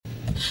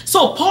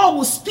So Paul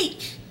will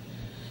speak.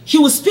 He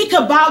will speak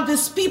about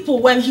these people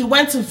when he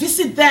went to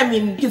visit them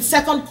in 2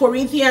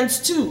 Corinthians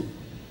 2.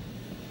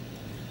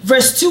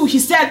 Verse 2, he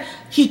said,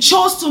 he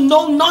chose to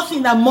know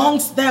nothing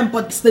amongst them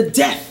but the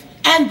death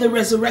and the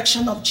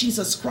resurrection of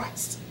Jesus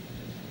Christ.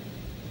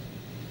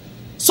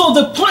 So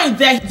the point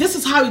there, this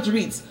is how it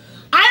reads.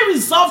 I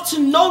resolved to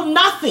know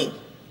nothing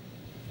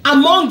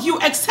among you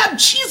except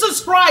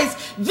Jesus Christ,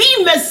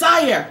 the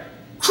Messiah,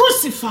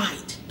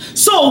 crucified.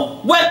 So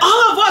when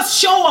all of us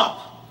show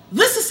up,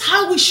 this is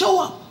how we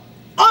show up.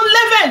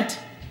 Unleavened,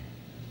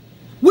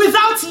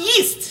 without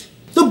yeast,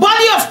 the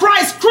body of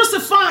Christ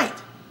crucified.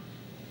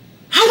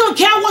 I don't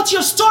care what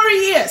your story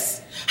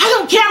is. I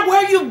don't care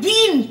where you've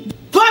been.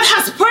 God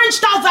has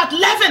purged out that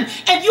leaven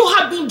and you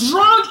have been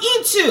drawn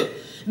into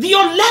the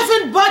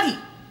unleavened body.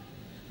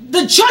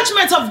 The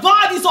judgment of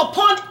God is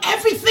upon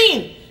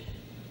everything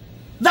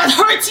that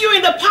hurt you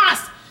in the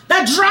past,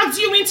 that dragged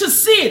you into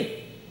sin.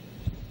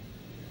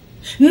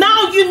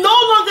 Now you no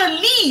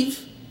longer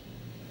live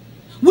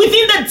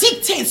within the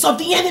dictates of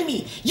the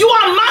enemy. You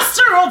are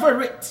master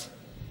over it.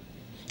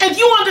 And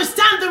you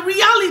understand the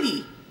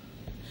reality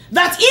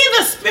that in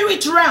the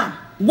spirit realm,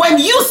 when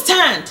you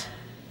stand,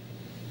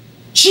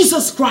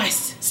 Jesus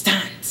Christ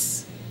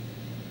stands.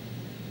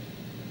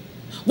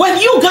 When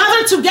you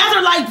gather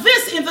together like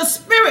this in the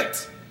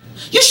spirit,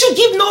 you should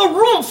give no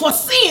room for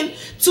sin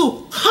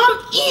to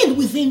come in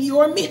within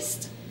your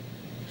midst.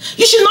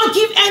 You should not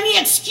give any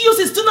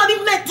excuses. Do not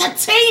even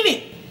entertain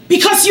it.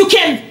 Because you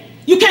can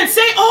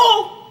say,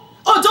 oh,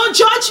 don't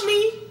judge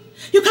me.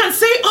 You can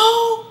say,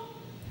 oh,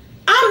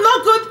 I'm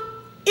not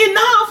good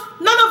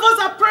enough. None of us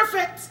are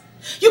perfect.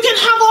 You can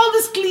have all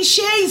these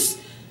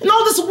cliches and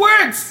all these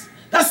words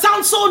that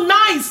sound so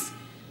nice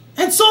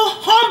and so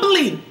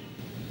humbling.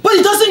 But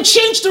it doesn't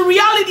change the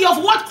reality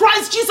of what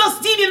Christ Jesus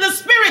did in the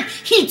spirit.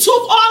 He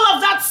took all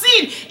of that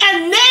sin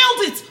and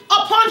nailed it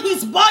upon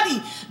his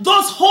body.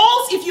 Those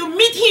holes, if you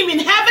meet him in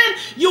heaven,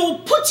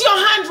 you put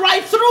your hand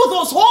right through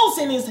those holes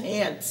in his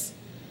hands.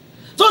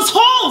 Those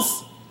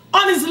holes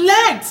on his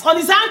legs, on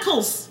his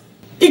ankles.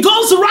 It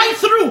goes right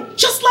through,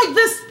 just like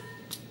this.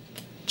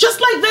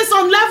 Just like this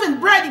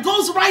unleavened bread, it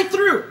goes right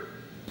through.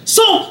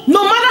 So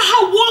no matter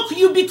how woke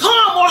you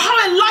become or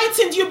how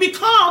enlightened you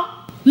become,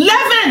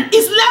 leaven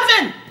is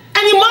leaven.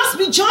 And it must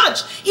be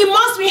judged. It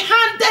must be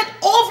handed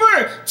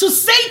over to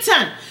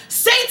Satan.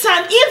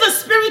 Satan in the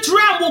spirit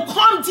realm will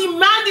come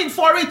demanding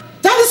for it.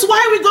 That is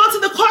why we go to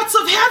the courts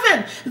of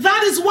heaven.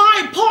 That is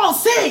why Paul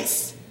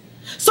says,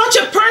 such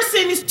a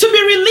person is to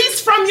be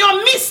released from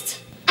your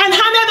midst and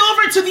handed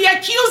over to the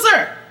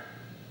accuser.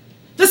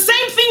 The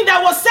same thing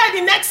that was said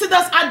in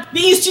Exodus at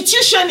the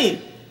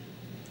institutioning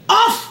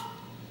of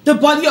the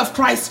body of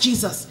Christ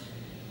Jesus.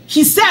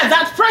 He said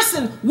that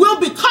person will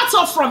be cut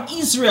off from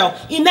Israel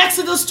in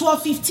Exodus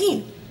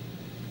 12:15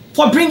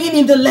 for bringing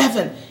in the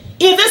leaven.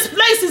 In this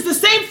place is the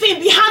same thing,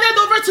 be handed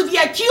over to the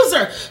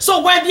accuser.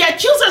 So when the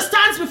accuser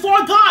stands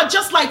before God,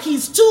 just like he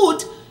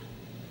stood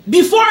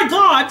before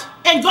God,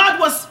 and God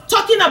was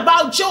talking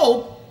about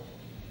Job,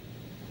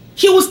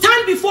 he will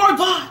stand before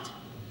God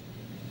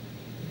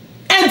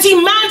and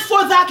demand for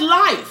that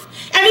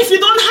life. And if you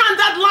don't hand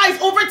that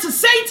life over to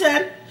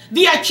Satan,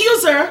 the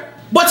accuser,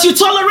 but you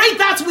tolerate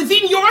that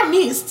within your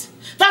midst,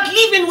 that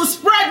living will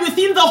spread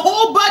within the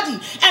whole body,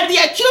 and the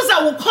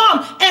accuser will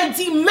come and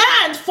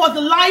demand for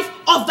the life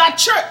of that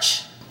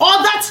church or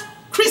that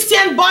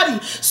Christian body.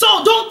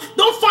 So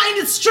don't find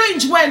it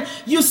strange when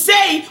you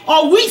say,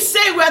 or we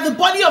say, we're the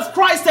body of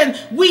Christ and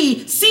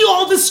we see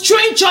all the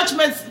strange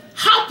judgments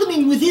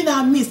happening within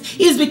our midst.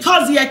 Is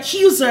because the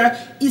accuser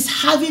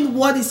is having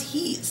what is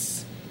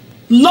his.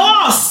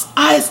 Laws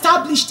are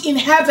established in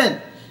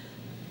heaven.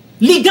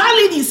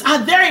 Legalities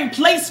are there in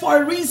place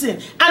for a reason.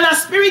 And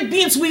as spirit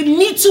beings, we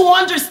need to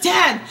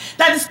understand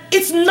that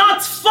it's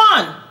not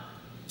fun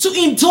to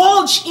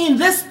indulge in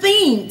these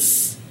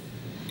things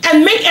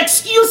and make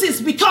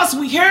excuses because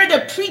we heard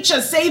a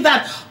preacher say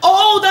that,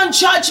 oh, don't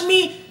judge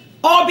me.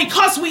 Or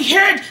because we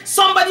heard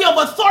somebody of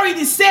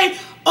authority say,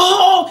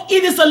 oh,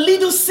 it is a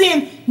little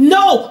sin.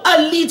 No,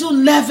 a little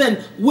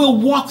leaven will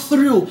walk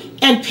through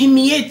and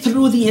permeate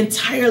through the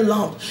entire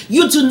lump.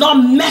 You do not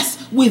mess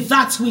with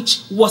that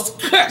which was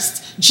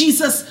cursed.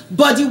 Jesus'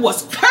 body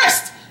was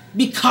cursed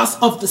because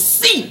of the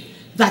sin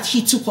that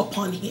he took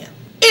upon him.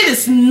 It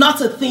is not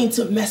a thing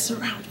to mess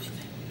around with.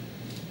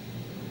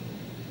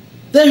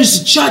 There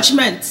is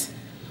judgment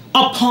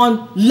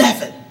upon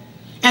leaven.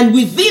 And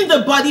within the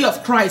body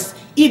of Christ,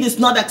 it is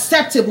not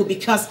acceptable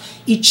because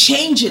it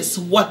changes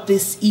what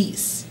this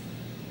is.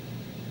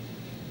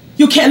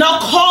 You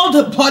cannot call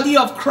the body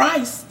of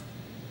Christ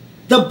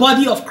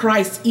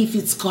if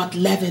it's got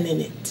leaven in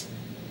it.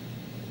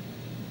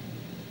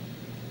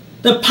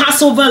 The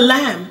Passover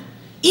lamb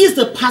is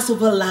the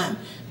Passover lamb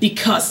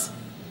because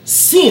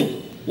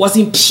sin was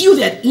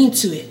imputed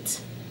into it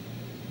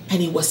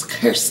and it was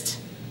cursed.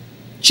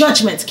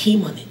 Judgment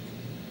came on it.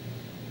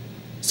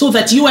 So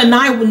that you and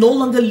I will no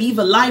longer live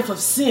a life of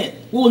sin.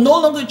 We will no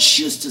longer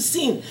choose to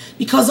sin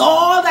because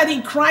all that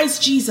in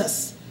Christ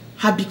Jesus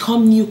have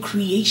become new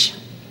creation.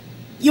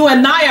 You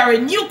and I are a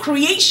new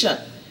creation.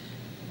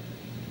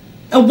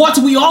 And what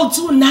we all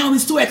do now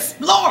is to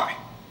explore.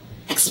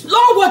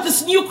 Explore what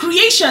this new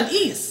creation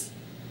is.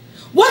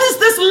 What is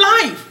this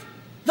life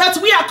that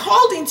we are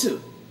called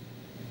into?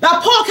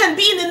 That Paul can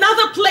be in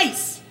another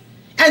place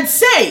and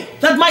say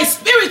that my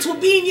spirit will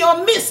be in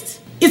your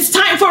midst. It's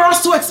time for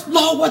us to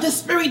explore what the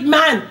spirit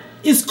man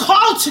is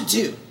called to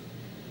do.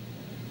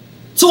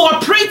 To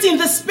operate in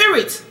the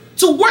spirit,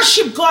 to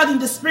worship God in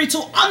the spirit,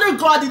 to honor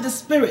God in the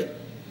spirit,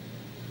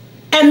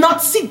 and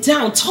not sit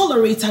down,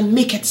 tolerate, and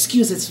make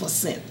excuses for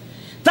sin.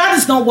 That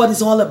is not what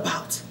it's all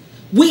about.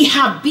 We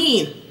have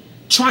been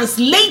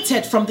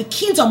translated from the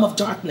kingdom of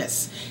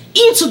darkness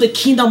into the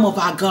kingdom of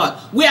our God.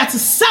 We are to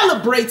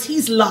celebrate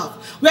his love.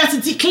 We are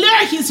to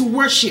declare his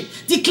worship,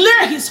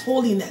 declare his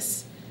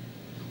holiness.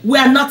 We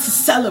are not to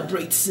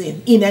celebrate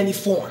sin in any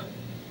form.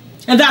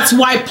 And that's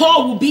why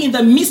Paul will be in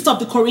the midst of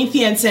the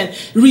Corinthians and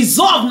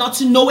resolve not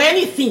to know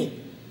anything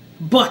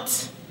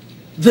but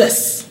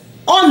this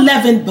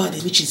unleavened body,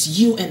 which is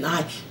you and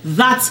I.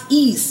 That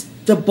is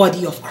the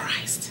body of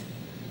Christ.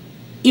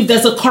 If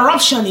there's a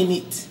corruption in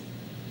it,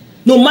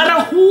 no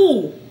matter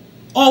who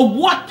or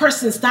what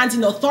person stands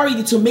in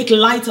authority to make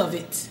light of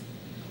it,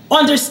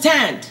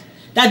 understand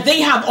that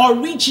they have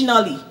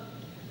originally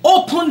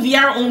opened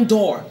their own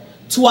door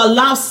to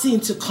allow sin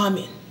to come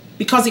in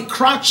because it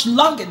crouched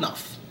long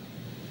enough.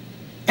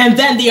 And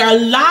then they are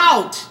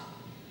allowed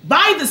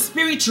by the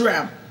spirit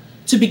realm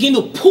to begin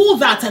to pull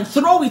that and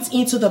throw it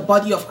into the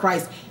body of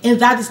Christ. And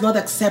that is not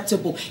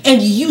acceptable.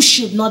 And you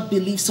should not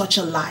believe such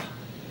a lie.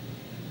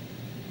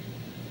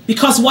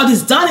 Because what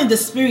is done in the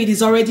spirit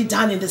is already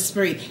done in the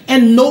spirit.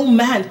 And no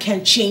man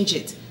can change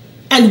it.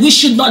 And we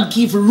should not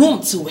give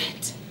room to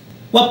it.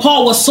 Well,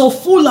 Paul was so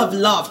full of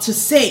love to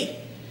say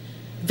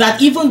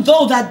that even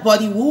though that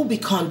body will be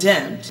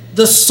condemned,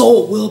 the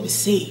soul will be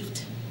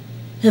saved.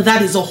 And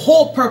that is the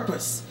whole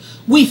purpose.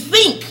 We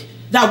think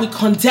that we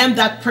condemn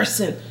that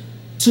person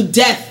to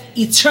death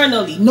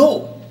eternally.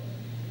 No.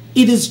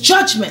 It is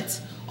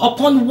judgment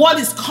upon what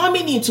is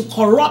coming in to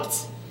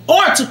corrupt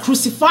or to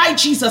crucify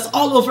Jesus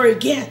all over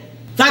again.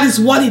 That is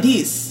what it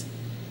is.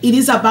 It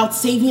is about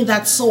saving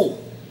that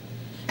soul.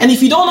 And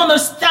if you don't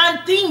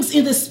understand things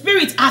in the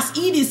spirit as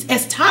it is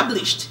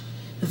established,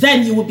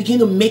 then you will begin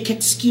to make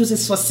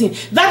excuses for sin.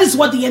 That is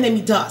what the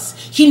enemy does.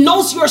 He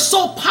knows you're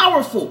so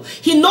powerful.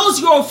 He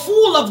knows you're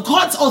full of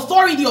God's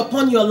authority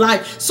upon your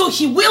life. So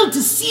he will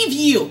deceive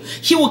you.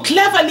 He will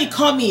cleverly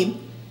come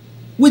in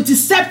with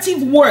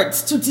deceptive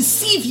words to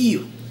deceive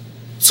you.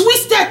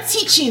 Twisted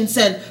teachings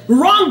and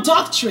wrong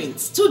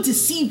doctrines to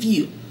deceive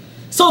you.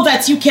 So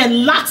that you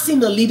can lax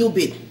in a little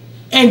bit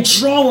and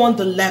draw on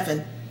the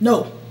leaven.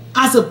 No,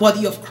 as a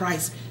body of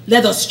Christ,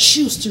 let us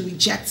choose to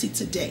reject it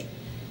today.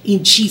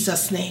 In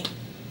Jesus' name,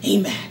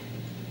 amen.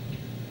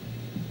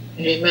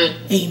 Amen.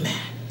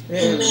 Amen.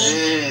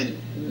 Amen.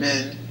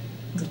 Amen.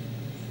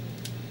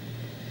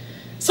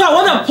 So I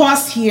want to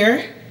pause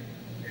here.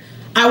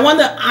 I want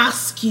to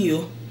ask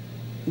you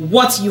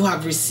what you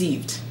have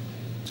received.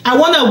 I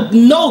want to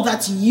know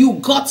that you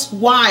got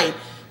why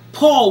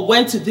Paul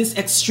went to these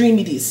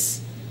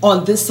extremities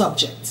on this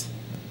subject.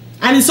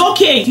 And it's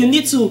okay if you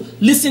need to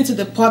listen to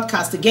the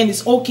podcast again.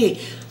 It's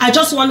okay. I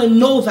just want to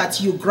know that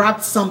you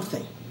grabbed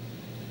something,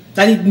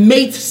 that it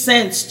made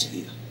sense to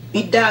you.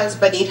 It does,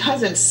 but it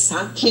hasn't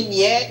sunk in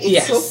yet.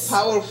 It's so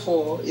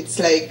powerful. It's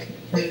like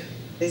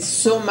there's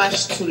so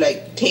much to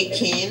like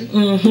take in.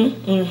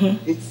 Mm-hmm,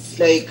 mm-hmm. It's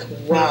like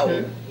wow,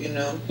 you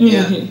know. Mm-hmm,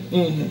 yeah.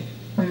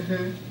 Mm-hmm.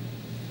 Mm-hmm.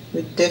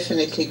 We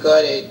definitely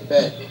got it,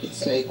 but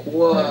it's like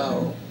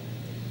wow.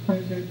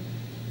 Mm-hmm.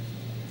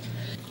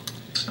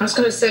 I was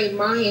going to say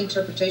my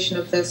interpretation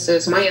of this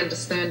is, my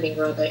understanding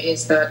rather,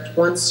 is that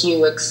once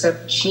you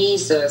accept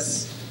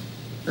Jesus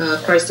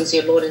Christ as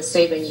your Lord and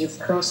Savior, and you've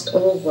crossed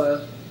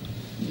over,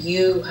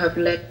 you have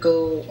let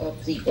go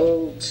of the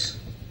old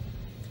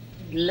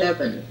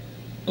leaven.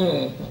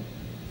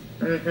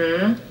 Mm-hmm.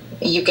 Mm-hmm.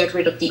 You get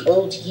rid of the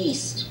old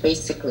yeast,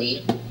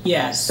 basically.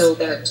 Yes. So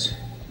that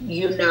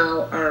you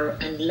now are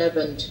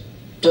unleavened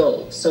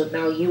dough. So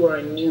now you are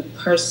a new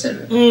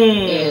person.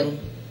 And,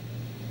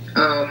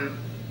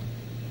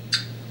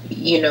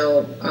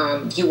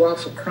 you are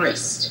for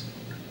Christ.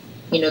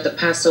 You know, the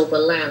Passover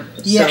lamb.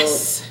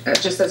 Yes. So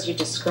just as you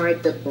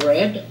described the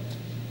bread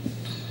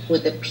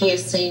with the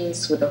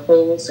piercings, with the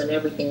holes and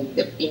everything,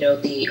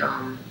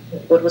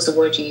 what was the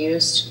word you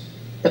used?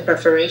 The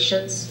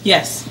perforations?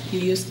 Yes, you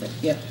used it.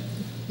 Yeah.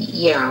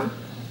 Yeah.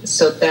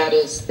 So that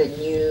is the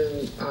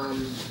new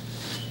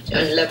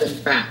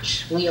unleavened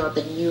batch. We are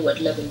the new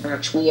unleavened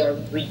batch. We are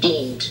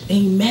redeemed.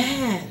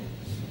 Amen.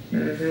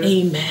 Mm-hmm.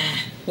 Amen.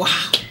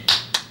 Wow.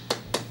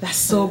 That's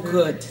so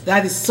good.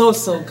 That is so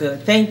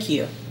good. Thank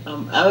you.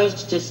 I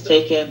was just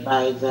taken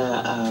by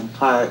the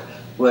part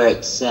where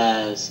it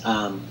says,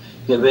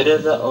 get rid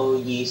of the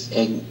old yeast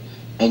and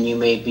you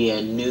may be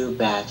a new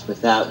batch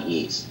without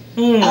yeast,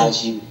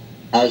 as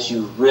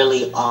you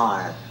really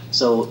are.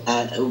 So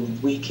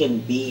we can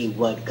be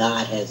what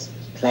God has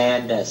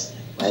planned us,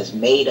 has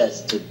made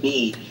us to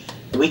be.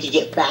 We can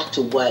get back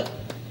to what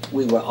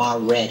we were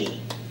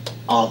already.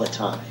 all the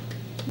time.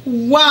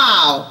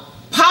 Wow.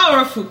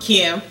 Powerful,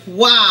 Kim.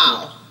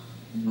 Wow.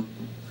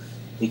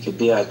 We could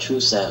be our true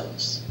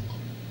selves,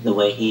 the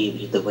way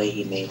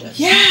he made us.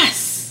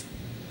 Yes.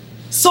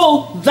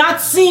 So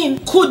that sin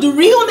could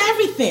ruin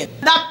everything.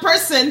 That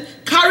person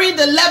carrying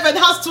the leaven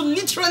has to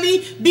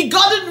literally be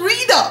gotten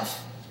rid of,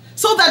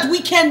 so that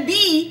we can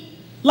be,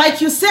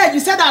 like you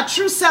said our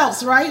true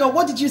selves, right? Or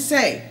what did you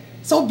say?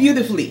 So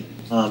beautifully.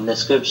 The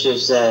scripture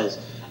says,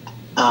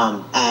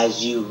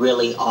 as you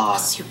really are.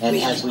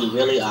 As we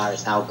really are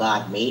is how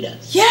God made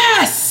us.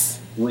 Yes.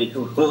 We've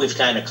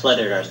kind of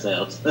cluttered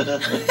ourselves.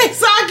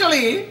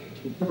 Exactly.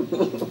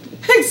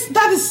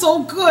 That is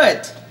so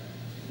good.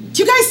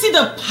 Do you guys see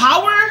the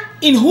power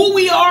in who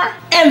we are?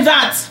 And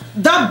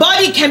that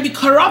body can be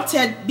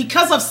corrupted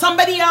because of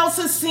somebody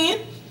else's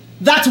sin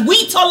that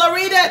we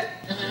tolerated?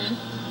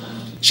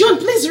 June,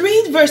 please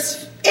read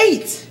verse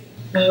 8.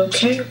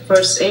 Okay,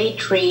 verse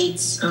 8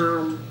 reads,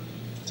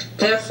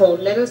 therefore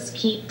let us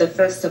keep the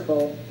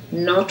festival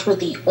not with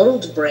the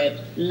old bread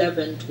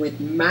leavened with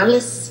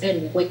malice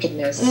and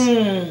wickedness,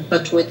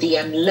 but with the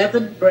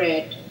unleavened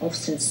bread of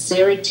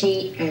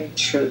sincerity and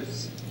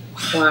truth.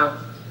 Wow.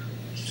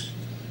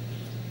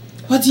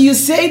 What do you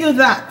say to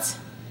that?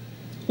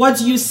 What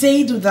do you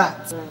say to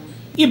that?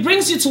 It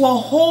brings you to a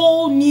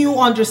whole new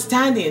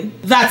understanding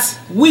that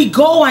we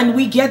go and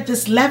we get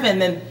this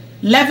leaven, and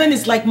leaven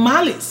is like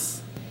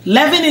malice.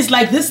 Leaven is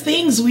like these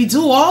things we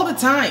do all the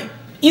time,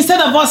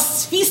 instead of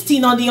us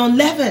feasting on the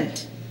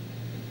unleavened.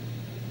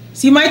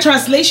 See, my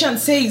translation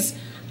says,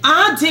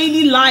 our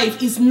daily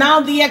life is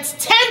now the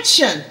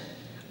extension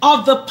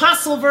of the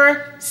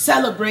Passover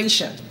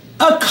celebration.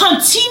 A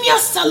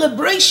continuous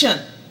celebration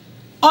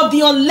of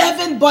the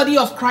unleavened body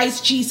of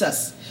Christ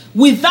Jesus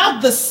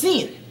without the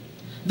sin.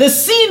 The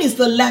sin is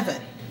the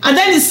leaven. And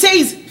then it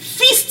says,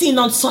 feasting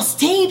on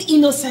sustained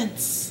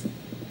innocence.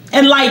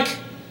 And like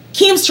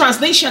Kim's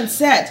translation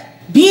said,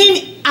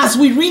 being as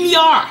we really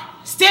are,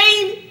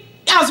 staying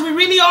as we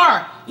really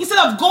are, instead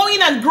of going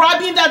and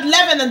grabbing that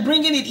leaven and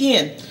bringing it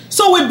in.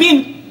 So we've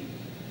been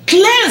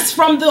cleansed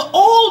from the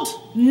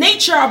old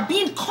nature of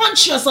being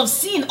conscious of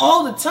sin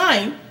all the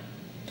time.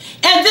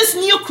 And this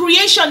new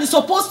creation is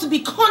supposed to be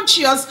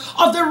conscious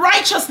of the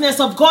righteousness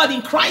of God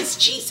in Christ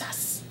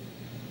Jesus.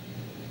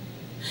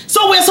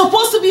 So we're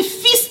supposed to be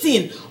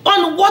feasting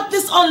on what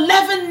this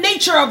unleavened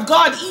nature of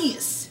God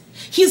is.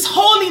 His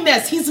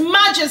holiness, His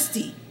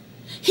majesty,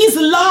 His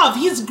love,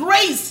 His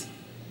grace,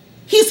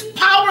 His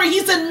power,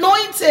 His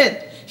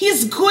anointed,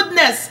 His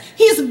goodness,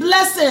 His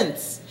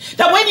blessings.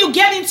 That when you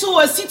get into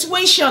a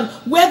situation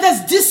where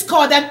there's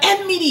discord and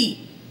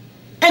enmity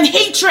and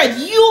hatred,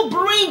 you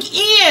bring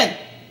in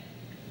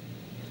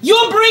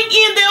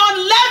the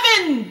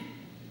unleavened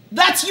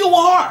that you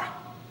are.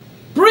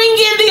 Bring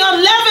in the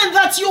unleavened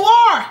that you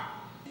are.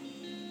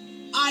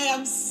 I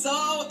am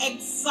so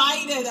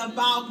excited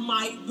about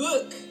my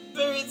book,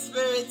 Spirit,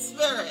 Spirit,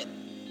 Spirit.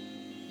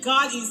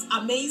 God is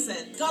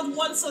amazing. God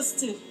wants us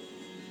to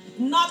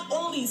not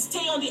only stay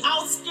on the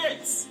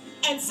outskirts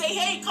and say,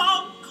 hey,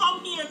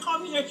 come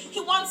here.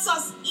 He wants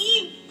us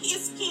in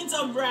His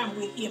kingdom realm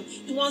with Him.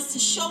 He wants to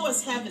show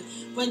us heaven.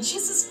 When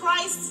Jesus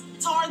Christ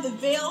tore the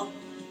veil,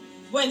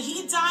 when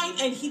He died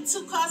and He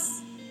took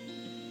us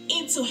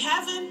into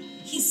heaven,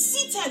 He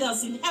seated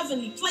us in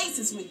heavenly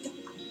places with God.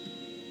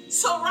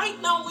 So right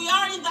now we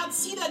are in that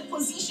seated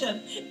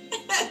position.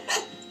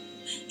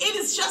 It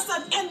is just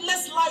an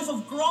endless life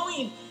of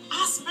growing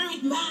our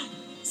spirit man.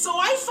 So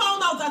I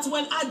found out that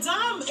when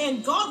Adam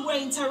and God were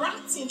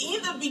interacting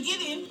in the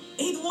beginning,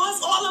 it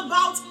was all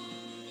about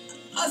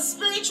a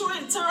spiritual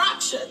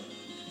interaction.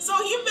 So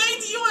He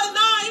made you and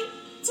I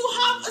to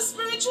have a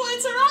spiritual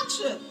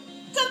interaction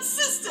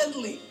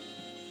consistently.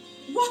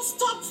 What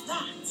stopped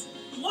that?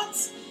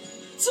 What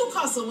took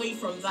us away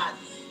from that?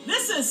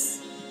 This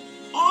is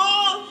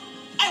all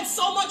and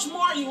so much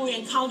more you will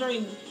encounter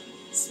in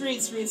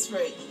Spirit.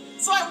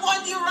 So I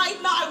want you right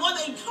now, I want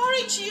to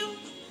encourage you.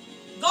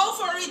 Go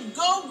for it.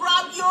 Go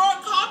grab your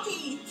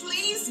copy.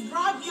 Please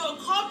grab your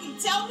copy.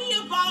 Tell me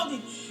about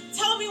it.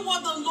 Tell me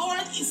what the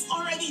Lord is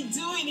already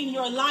doing in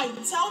your life.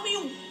 Tell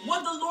me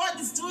what the Lord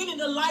is doing in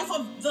the life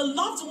of the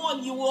loved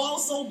one you will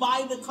also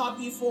buy the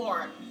copy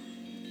for.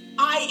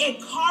 I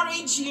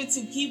encourage you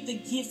to give the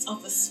gift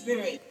of the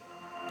Spirit.